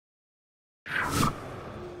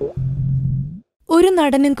ഒരു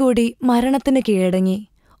നടനും കൂടി മരണത്തിന് കീഴടങ്ങി.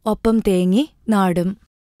 ഒപ്പം തേങ്ങി നാടും.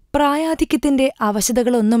 പ്രായാധിക്യത്തിന്റെ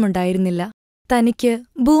അവശതകളൊന്നുമുണ്ടായിരുന്നില്ല. തനിക്ക്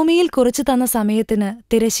ഭൂമിയിൽ കുറിച്ചു തന്ന സമയത്തിന്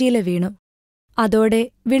തിരശ്ശീല വീണു. അതോടെ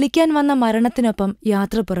വിളിക്കാൻ വന്ന മരണത്തിനൊപ്പം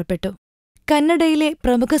യാത്ര പുറപ്പെട്ടു. കന്നഡയിലെ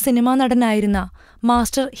പ്രമുഖ സിനിമാ നടനായിരുന്ന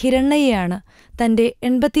മാസ്റ്റർ ഹിരണ്ണയ്യയാണ് തന്റെ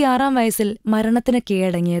 86-ാം വയസ്സിൽ മരണത്തിന്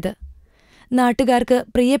കീഴടങ്ങിയത്. നാട്ടുകാർക്ക്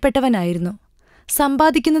പ്രിയപ്പെട്ടവനായിരുന്നു.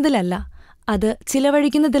 സമ്പാദിക്കുന്നതിലല്ല, അത്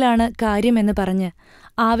ചിലവഴിക്കുന്നതിലാണ് കാര്യമെന്ന് പറഞ്ഞ്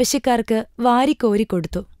ആവശ്യക്കാർക്ക്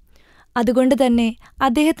വാരിക്കോരിക്കൊടുത്തു. അതുകൊണ്ടുതന്നെ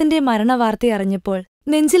അദ്ദേഹത്തിന്റെ മരണവാർത്തയറിഞ്ഞപ്പോൾ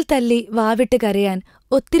നെഞ്ചിൽ തല്ലി വാവിട്ട് കരയാൻ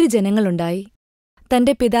ഒത്തിരി ജനങ്ങളുണ്ടായി.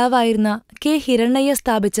 തന്റെ പിതാവായിരുന്ന കെ ഹിരണ്ണയ്യ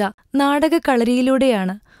സ്ഥാപിച്ച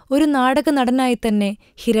നാടകക്കളരിയിലൂടെയാണ് ഒരു നാടക നടനായിത്തന്നെ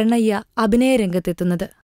ഹിരണ്ണയ്യ അഭിനയരംഗത്തെത്തുന്നത്.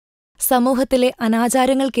 സമൂഹത്തിലെ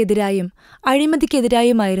അനാചാരങ്ങൾക്കെതിരായും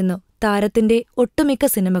അഴിമതിക്കെതിരായുമായിരുന്നു താരത്തിന്റെ ഒട്ടുമിക്ക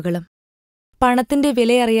സിനിമകളും. പണത്തിന്റെ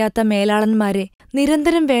വിലയറിയാത്ത മേലാളന്മാരെ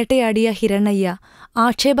നിരന്തരം വേട്ടയാടിയ ഹിരണ്ണയ്യ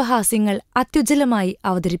ആക്ഷേപഹാസ്യങ്ങൾ അത്യുജ്വലമായി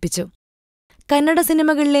അവതരിപ്പിച്ചു. കന്നഡ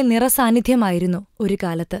സിനിമകളിലെ നിറസാന്നിധ്യമായിരുന്നു ഒരു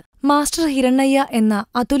കാലത്ത്. മാസ്റ്റർ ഹിരണ്ണയ്യ എന്ന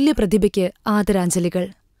അതുല്യ പ്രതിഭയ്ക്ക് ആദരാഞ്ജലികൾ.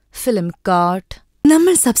 Film cart.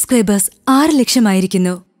 നമ്മൾ സബ്സ്ക്രൈബേഴ്സ് 6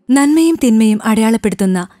 ലക്ഷമായിരിക്കുന്നു. നന്മയും തിന്മയും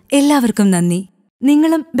അടയാളപ്പെടുത്തുന്ന എല്ലാവർക്കും നന്ദി.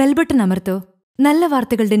 നിങ്ങളും ബെൽബട്ടൺ അമർത്തോ. നല്ല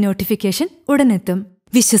വാർത്തകളുടെ നോട്ടിഫിക്കേഷൻ ഉടനെത്തും.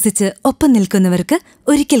 വിശ്വസിച്ച് ഒപ്പം നിൽക്കുന്നവർക്ക്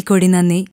ഒരിക്കൽ കൂടി നന്ദി.